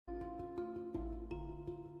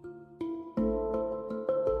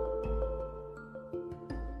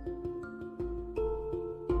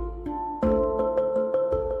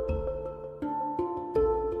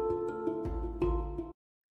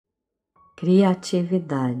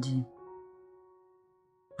Criatividade.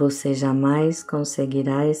 Você jamais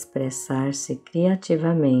conseguirá expressar-se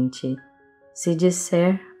criativamente se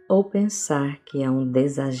disser ou pensar que é um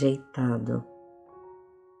desajeitado.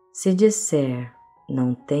 Se disser,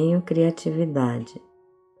 não tenho criatividade,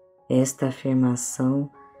 esta afirmação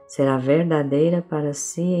será verdadeira para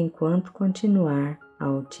si enquanto continuar a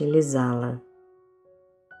utilizá-la.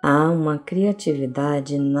 Há uma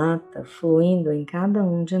criatividade inata fluindo em cada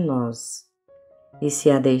um de nós, e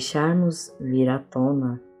se a deixarmos vir à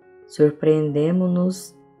tona,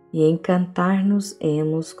 surpreendemo-nos e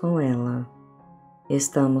encantar-nos-emos com ela.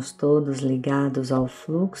 Estamos todos ligados ao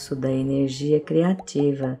fluxo da energia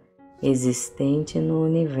criativa existente no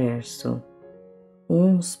universo.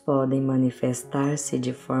 Uns podem manifestar-se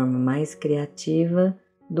de forma mais criativa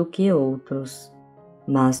do que outros,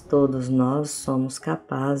 mas todos nós somos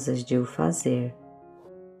capazes de o fazer.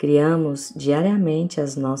 Criamos diariamente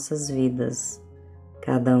as nossas vidas.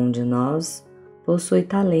 Cada um de nós possui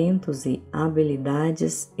talentos e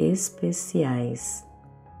habilidades especiais.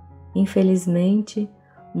 Infelizmente,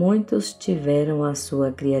 muitos tiveram a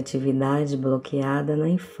sua criatividade bloqueada na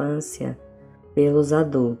infância pelos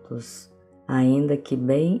adultos, ainda que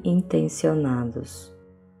bem intencionados.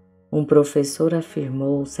 Um professor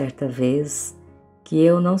afirmou certa vez que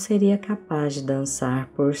eu não seria capaz de dançar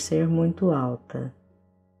por ser muito alta.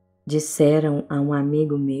 Disseram a um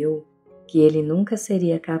amigo meu que ele nunca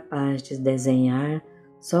seria capaz de desenhar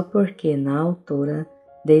só porque na autora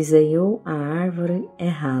desenhou a árvore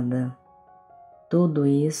errada. Tudo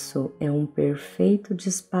isso é um perfeito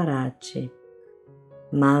disparate,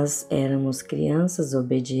 mas éramos crianças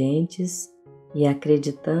obedientes e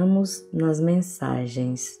acreditamos nas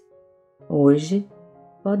mensagens. Hoje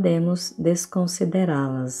podemos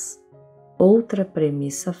desconsiderá-las. Outra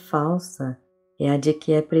premissa falsa é a de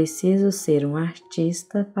que é preciso ser um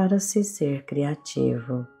artista para se ser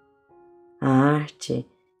criativo. A arte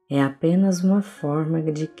é apenas uma forma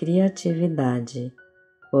de criatividade,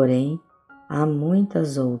 porém há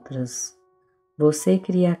muitas outras. Você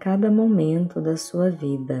cria a cada momento da sua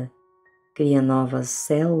vida, cria novas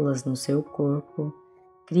células no seu corpo,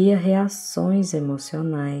 cria reações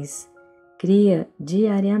emocionais, cria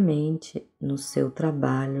diariamente no seu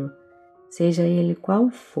trabalho, seja ele qual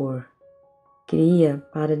for. Cria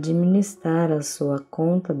para administrar a sua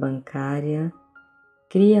conta bancária,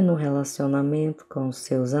 cria no relacionamento com os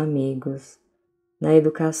seus amigos, na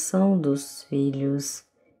educação dos filhos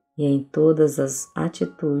e em todas as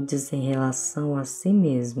atitudes em relação a si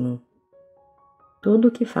mesmo. Tudo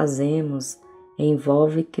o que fazemos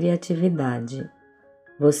envolve criatividade.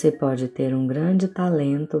 Você pode ter um grande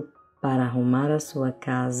talento para arrumar a sua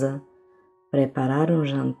casa, preparar um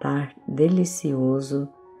jantar delicioso,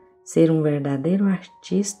 ser um verdadeiro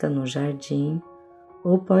artista no jardim,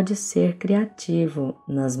 ou pode ser criativo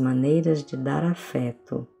nas maneiras de dar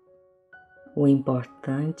afeto. O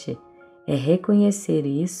importante é reconhecer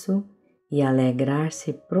isso e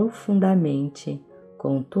alegrar-se profundamente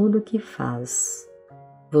com tudo que faz.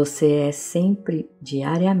 Você é sempre,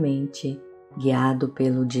 diariamente, guiado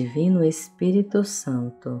pelo Divino Espírito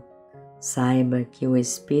Santo. Saiba que o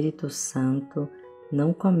Espírito Santo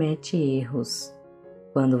não comete erros.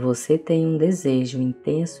 Quando você tem um desejo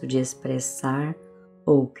intenso de expressar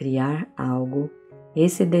ou criar algo,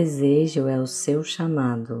 esse desejo é o seu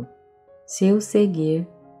chamado. Se o seguir,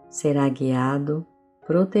 será guiado,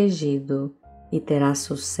 protegido e terá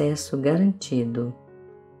sucesso garantido.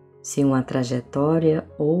 Se uma trajetória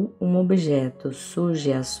ou um objeto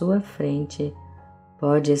surge à sua frente,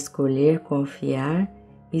 pode escolher confiar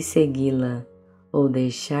e segui-la ou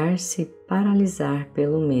deixar-se paralisar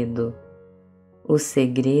pelo medo. O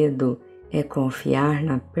segredo é confiar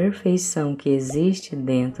na perfeição que existe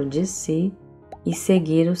dentro de si e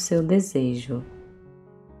seguir o seu desejo.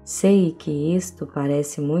 Sei que isto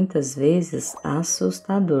parece muitas vezes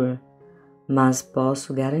assustador, mas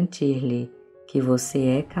posso garantir-lhe que você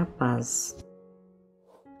é capaz.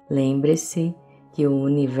 Lembre-se que o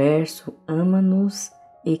universo ama-nos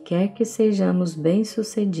e quer que sejamos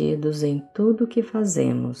bem-sucedidos em tudo o que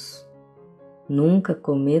fazemos. Nunca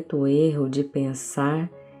cometa o erro de pensar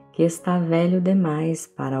que está velho demais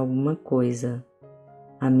para alguma coisa.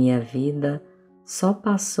 A minha vida só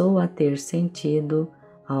passou a ter sentido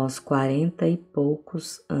aos 40 e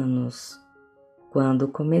poucos anos, quando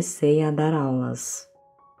comecei a dar aulas.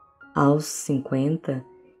 Aos 50,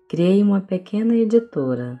 criei uma pequena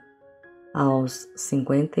editora. Aos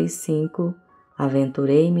 55,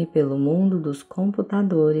 aventurei-me pelo mundo dos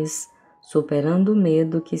computadores, superando o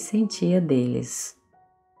medo que sentia deles.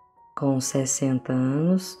 Com 60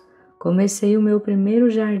 anos, comecei o meu primeiro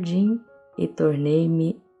jardim e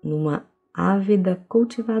tornei-me numa ávida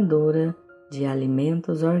cultivadora de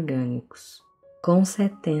alimentos orgânicos. Com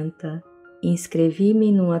 70,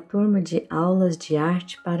 inscrevi-me numa turma de aulas de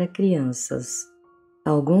arte para crianças.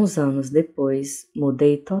 Alguns anos depois,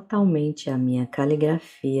 mudei totalmente a minha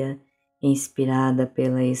caligrafia, inspirada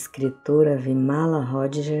pela escritora Vimala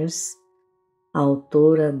Rogers,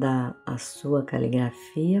 autora da A Sua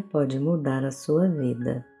Caligrafia Pode Mudar a Sua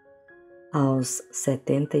Vida. Aos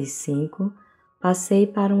 75, passei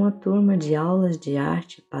para uma turma de aulas de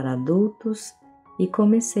arte para adultos e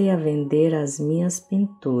comecei a vender as minhas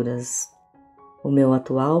pinturas. O meu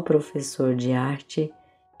atual professor de arte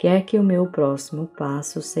quer que o meu próximo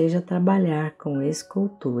passo seja trabalhar com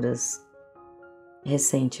esculturas.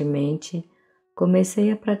 Recentemente,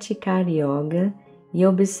 comecei a praticar yoga e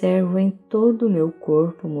observo em todo o meu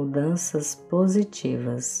corpo mudanças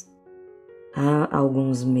positivas. Há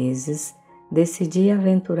alguns meses, decidi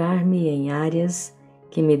aventurar-me em áreas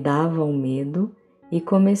que me davam medo e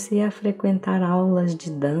comecei a frequentar aulas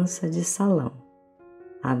de dança de salão.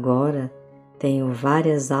 Agora, tenho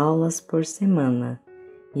várias aulas por semana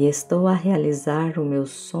e estou a realizar o meu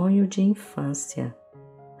sonho de infância,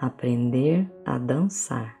 aprender a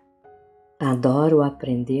dançar. Adoro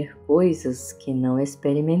aprender coisas que não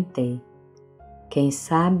experimentei. Quem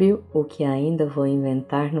sabe o que ainda vou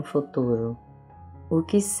inventar no futuro? O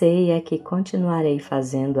que sei é que continuarei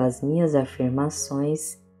fazendo as minhas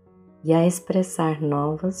afirmações e a expressar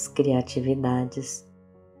novas criatividades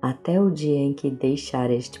até o dia em que deixar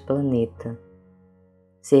este planeta.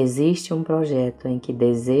 Se existe um projeto em que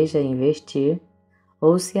deseja investir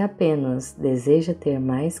ou se apenas deseja ter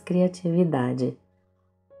mais criatividade,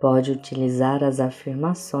 pode utilizar as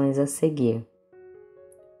afirmações a seguir.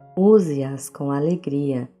 Use-as com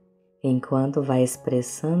alegria enquanto vai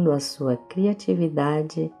expressando a sua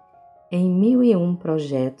criatividade em 1001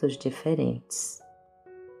 projetos diferentes.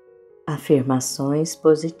 Afirmações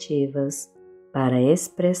positivas para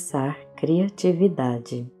expressar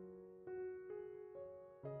criatividade.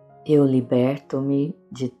 Eu liberto-me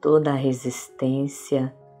de toda a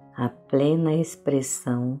resistência à plena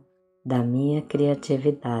expressão da minha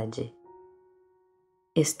criatividade.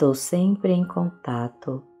 Estou sempre em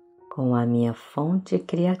contato com a minha fonte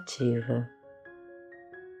criativa.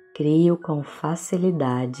 Crio com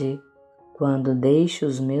facilidade quando deixo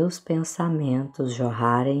os meus pensamentos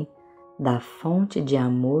jorrarem da fonte de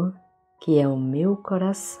amor que é o meu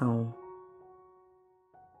coração.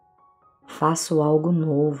 Faço algo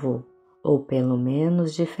novo, ou pelo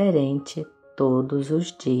menos diferente, todos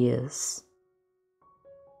os dias.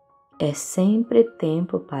 É sempre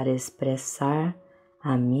tempo para expressar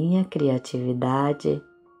a minha criatividade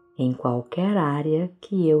em qualquer área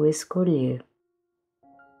que eu escolher.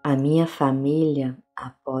 A minha família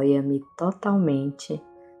apoia-me totalmente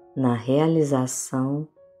na realização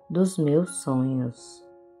dos meus sonhos.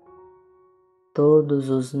 Todos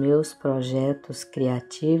os meus projetos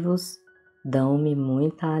criativos dão-me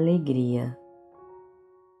muita alegria.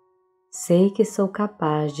 Sei que sou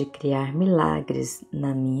capaz de criar milagres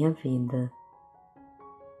na minha vida.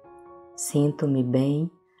 Sinto-me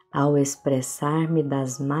bem ao expressar-me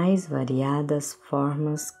das mais variadas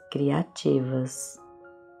formas criativas.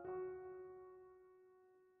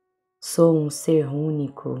 Sou um ser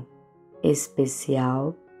único,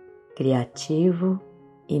 especial, criativo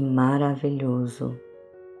e maravilhoso.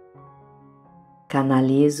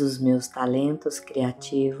 Canalizo os meus talentos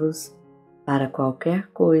criativos para qualquer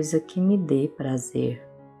coisa que me dê prazer.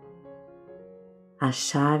 A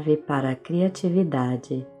chave para a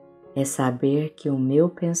criatividade é saber que o meu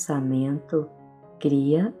pensamento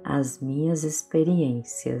cria as minhas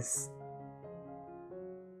experiências.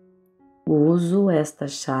 Uso esta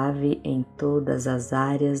chave em todas as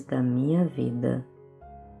áreas da minha vida.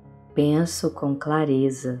 Penso com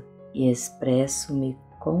clareza e expresso-me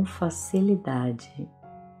com facilidade.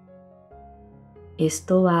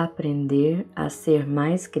 Estou a aprender a ser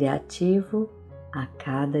mais criativo a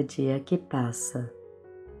cada dia que passa.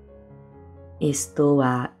 Estou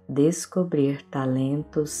a descobrir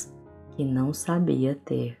talentos que não sabia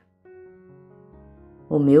ter.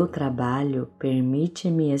 O meu trabalho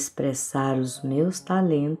permite-me expressar os meus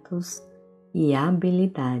talentos e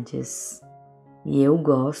habilidades, e eu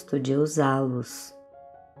gosto de usá-los.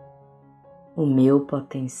 O meu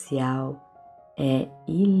potencial é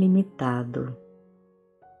ilimitado.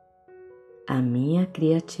 A minha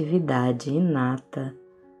criatividade inata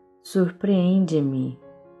surpreende-me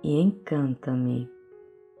e encanta-me.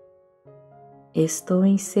 Estou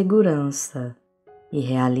em segurança e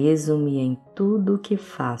realizo-me em tudo o que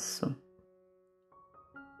faço.